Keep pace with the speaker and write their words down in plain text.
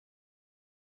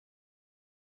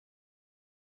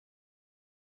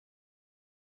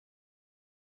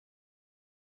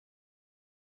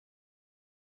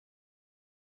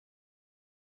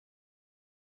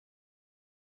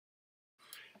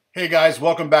Hey guys,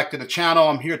 welcome back to the channel.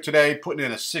 I'm here today putting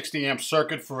in a 60 amp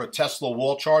circuit for a Tesla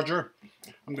wall charger.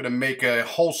 I'm going to make a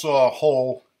hole saw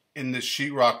hole in this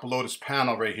sheetrock below this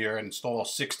panel right here and install a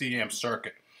 60 amp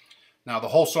circuit. Now the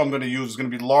hole saw I'm going to use is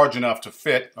going to be large enough to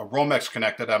fit a Romex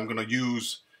connector that I'm going to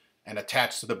use and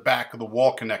attach to the back of the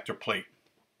wall connector plate.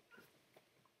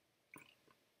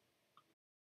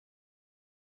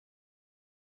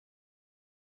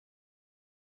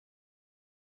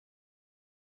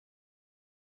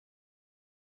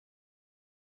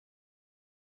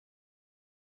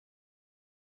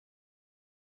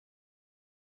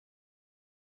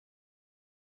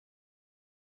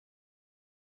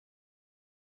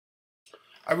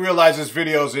 I realize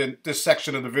this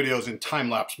section of the video is in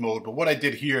time-lapse mode, but what I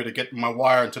did here to get my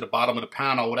wire into the bottom of the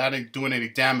panel without doing any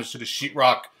damage to the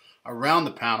sheetrock around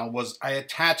the panel was I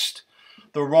attached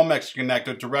the Romex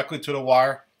connector directly to the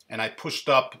wire, and I pushed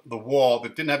up the wall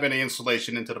that didn't have any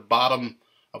insulation into the bottom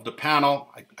of the panel.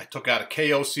 I took out a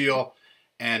KO seal,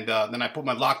 and then I put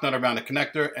my lock nut around the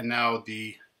connector, and now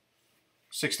the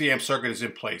 60 amp circuit is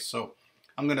in place. So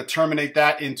I'm going to terminate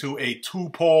that into a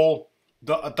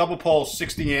double pole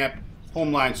 60 amp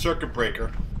home line circuit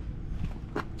breaker,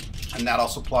 and that'll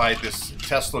supply this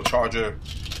Tesla charger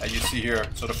that you see here.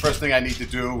 So the first thing I need to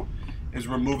do is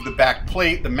remove the back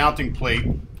plate, the mounting plate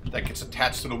that gets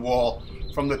attached to the wall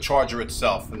from the charger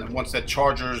itself. And then once the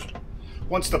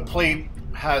plate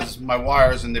has my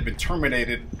wires and they've been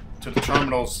terminated to the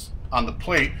terminals on the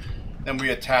plate, then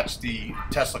we attach the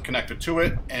Tesla connector to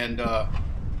it, and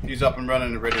he's up and running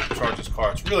and ready to charge his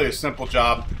car. It's really a simple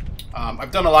job.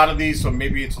 I've done a lot of these, so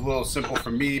maybe it's a little simple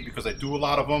for me because I do a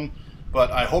lot of them,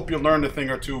 but I hope you learned a thing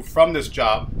or two from this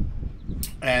job,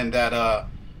 and that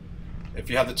if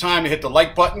you have the time to hit the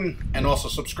like button and also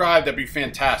subscribe, that'd be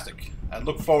fantastic. I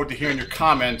look forward to hearing your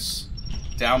comments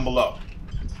down below.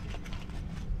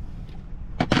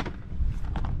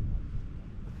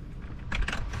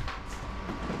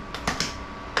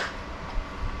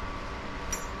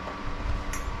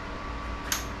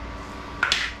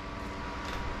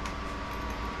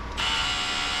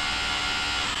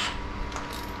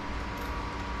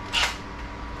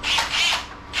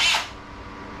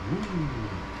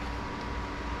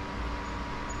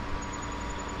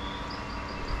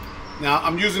 Now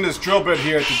I'm using this drill bit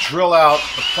here to drill out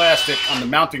the plastic on the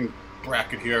mounting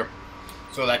bracket here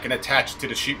so that I can attach it to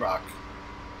the sheetrock.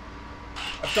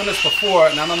 I've done this before,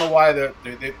 and I don't know why the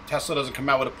Tesla doesn't come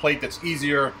out with a plate that's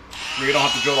easier where you don't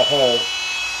have to drill a hole.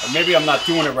 Or maybe I'm not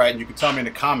doing it right, and you can tell me in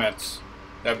the comments.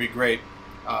 That'd be great.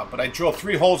 But I drill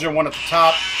 3 holes here, 1 at the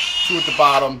top, 2 at the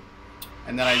bottom,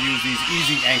 and then I use these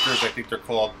easy anchors, I think they're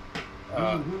called,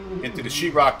 into the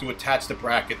sheetrock to attach the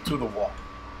bracket to the wall.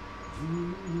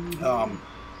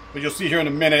 But you'll see here in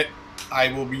a minute,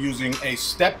 I will be using a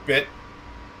step bit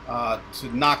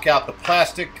to knock out the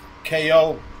plastic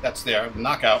KO that's there, the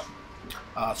knockout,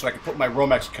 so I can put my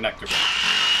Romex connector in.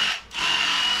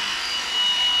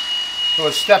 So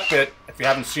a step bit, if you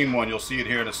haven't seen one, you'll see it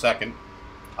here in a second.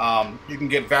 You can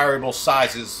get variable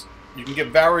sizes. You can get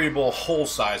variable hole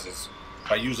sizes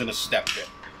by using a step bit.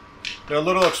 They're a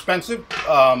little expensive,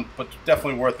 but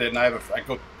definitely worth it. And I go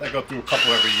through a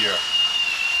couple every year.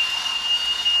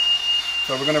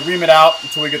 So we're going to ream it out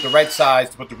until we get the right size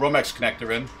to put the Romex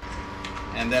connector in.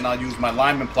 And then I'll use my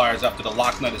lineman pliers after the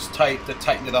lock nut is tight to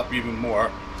tighten it up even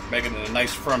more, making it a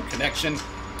nice firm connection.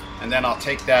 And then I'll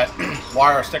take that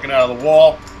wire sticking out of the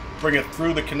wall, bring it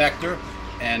through the connector,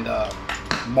 and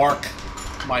mark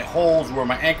my holes where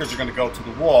my anchors are going to go to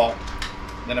the wall.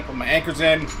 Then I put my anchors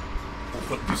in, we'll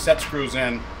put the set screws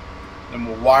in, then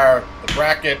we'll wire the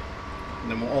bracket,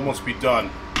 and then we'll almost be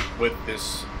done with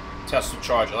this Tesla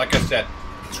charger. Like I said,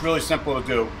 it's really simple to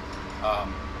do,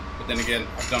 but then again,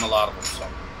 I've done a lot of them. So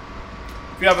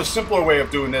if you have a simpler way of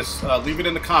doing this, leave it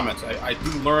in the comments. I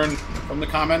do learn from the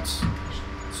comments,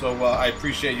 so I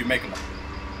appreciate you making them.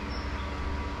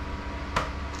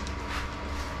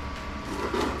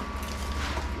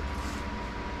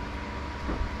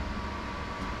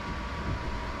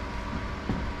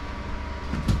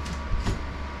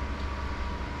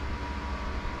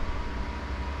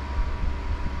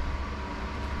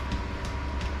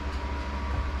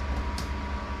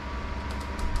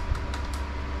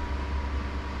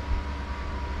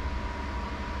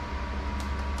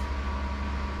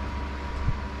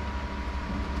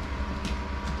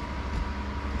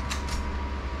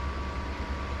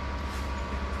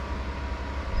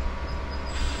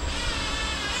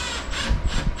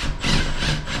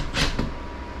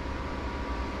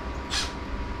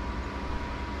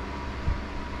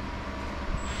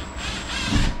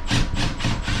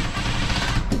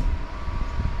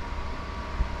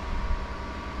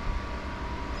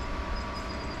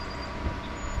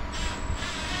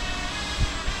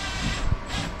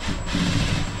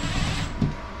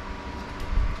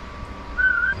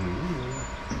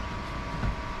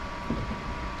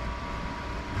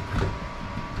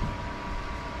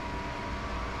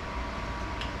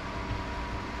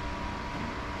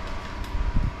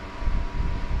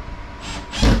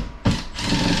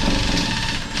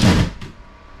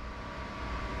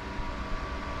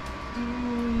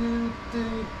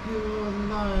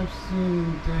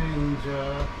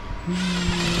 danger.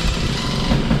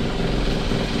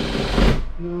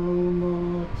 No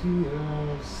more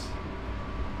tears.